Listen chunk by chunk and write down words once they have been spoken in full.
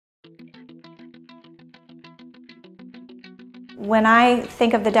When I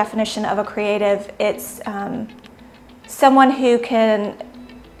think of the definition of a creative, it's someone who can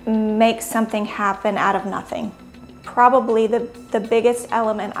make something happen out of nothing. Probably the biggest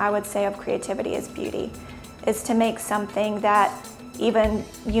element I would say of creativity is beauty, is to make something that even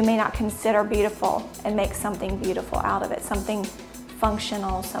you may not consider beautiful and make something beautiful out of it, something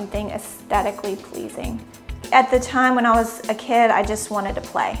functional, something aesthetically pleasing. At the time when I was a kid, I just wanted to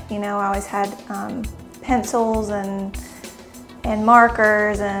play. You know, I always had pencils and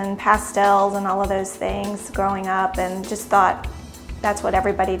markers and pastels and all of those things growing up, and just thought that's what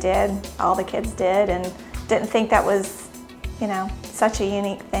everybody did, all the kids did, and didn't think that was, you know, such a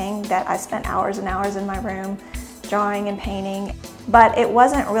unique thing that I spent hours and hours in my room drawing and painting. But it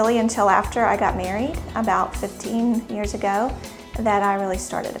wasn't really until after I got married, about 15 years ago, that I really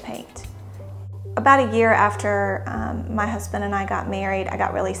started to paint. About a year after my husband and I got married, I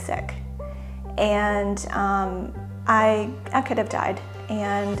got really sick. And I could have died.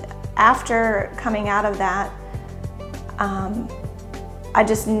 And after coming out of that, I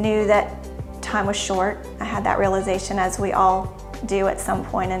just knew that time was short. I had that realization, as we all do at some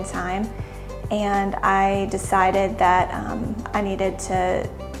point in time. And I decided that I needed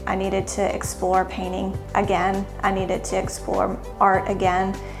to explore painting again. I needed to explore art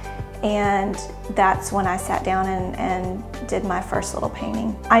again. And that's when I sat down and did my first little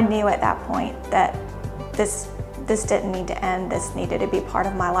painting. I knew at that point that this didn't need to end. This needed to be part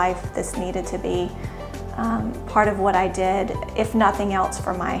of my life. This needed to be part of what I did, if nothing else,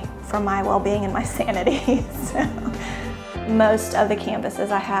 for my well-being and my sanity. So, most of the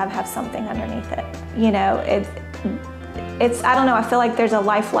canvases I have something underneath it. You know, it's I don't know, I feel like there's a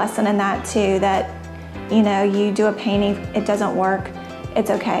life lesson in that too, that, you know, you do a painting, it doesn't work, it's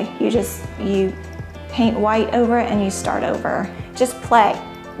okay. You paint white over it and you start over. Just play.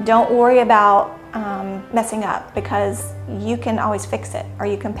 Don't worry about messing up, because you can always fix it, or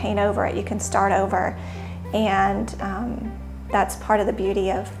you can paint over it, you can start over. And that's part of the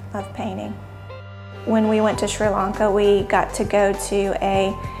beauty of painting. When we went to Sri Lanka, we got to go to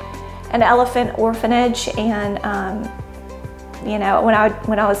an elephant orphanage, and you know, when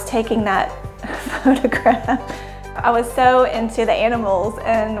I was taking that photograph, I was so into the animals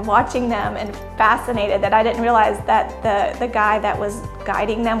and watching them and fascinated that I didn't realize that the guy that was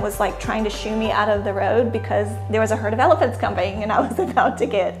guiding them was like trying to shoo me out of the road, because there was a herd of elephants coming and I was about to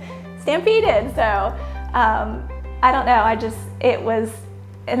get stampeded. So I don't know, it was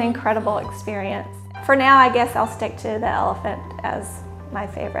an incredible experience. For now, I guess I'll stick to the elephant as my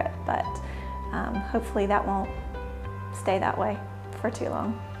favorite, but hopefully that won't stay that way for too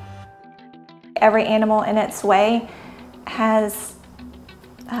long. Every animal in its way has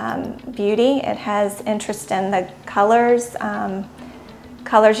beauty. It has interest in the colors,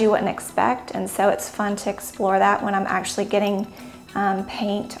 colors you wouldn't expect, and so it's fun to explore that when I'm actually getting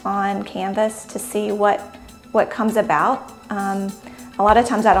paint on canvas to see what comes about. A lot of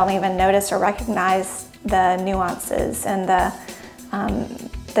times I don't even notice or recognize the nuances and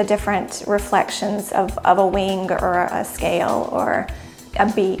the different reflections of a wing or a scale or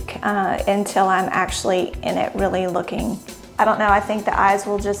a beak until I'm actually in it, really looking. I don't know, I think the eyes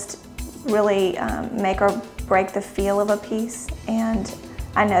will just really make or break the feel of a piece, and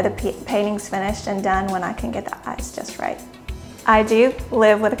I know the painting's finished and done when I can get the eyes just right. I do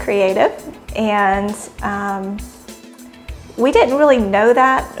live with a creative, and we didn't really know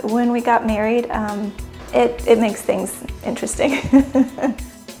that when we got married. It makes things interesting.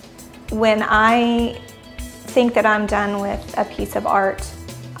 When I think that I'm done with a piece of art,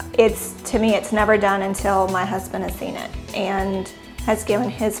 to me it's never done until my husband has seen it and has given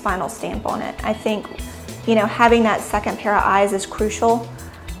his final stamp on it. I think, you know, having that second pair of eyes is crucial,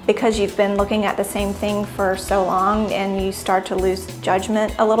 because you've been looking at the same thing for so long and you start to lose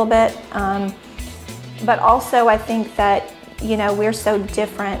judgment a little bit. But also I think that, you know, we're so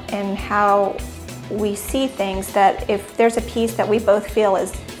different in how we see things, that if there's a piece that we both feel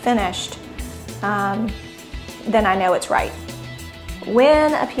is finished, then I know it's right.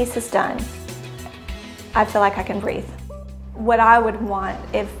 When a piece is done, I feel like I can breathe. What I would want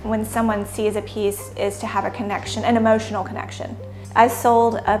when someone sees a piece is to have a connection, an emotional connection. I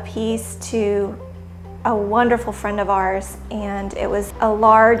sold a piece to a wonderful friend of ours, and it was a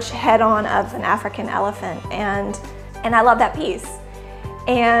large head-on of an African elephant, and I love that piece.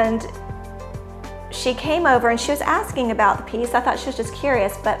 And she came over and she was asking about the piece. I thought she was just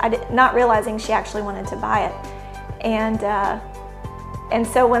curious, but not realizing she actually wanted to buy it. And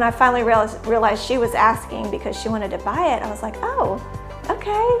so when I finally realized she was asking because she wanted to buy it, I was like, oh,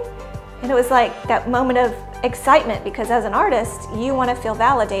 okay. And it was like that moment of excitement, because as an artist, you want to feel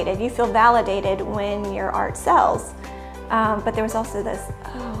validated. You feel validated when your art sells. But there was also this,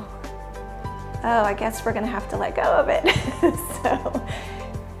 I guess we're gonna have to let go of it. So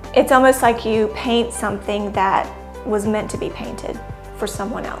it's almost like you paint something that was meant to be painted for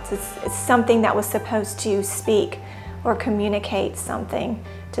someone else. It's something that was supposed to speak or communicate something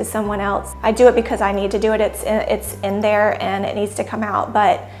to someone else. I do it because I need to do it. It's in there and it needs to come out,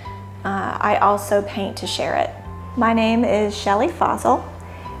 but I also paint to share it. My name is Chelle Fazal,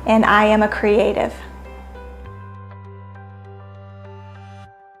 and I am a creative.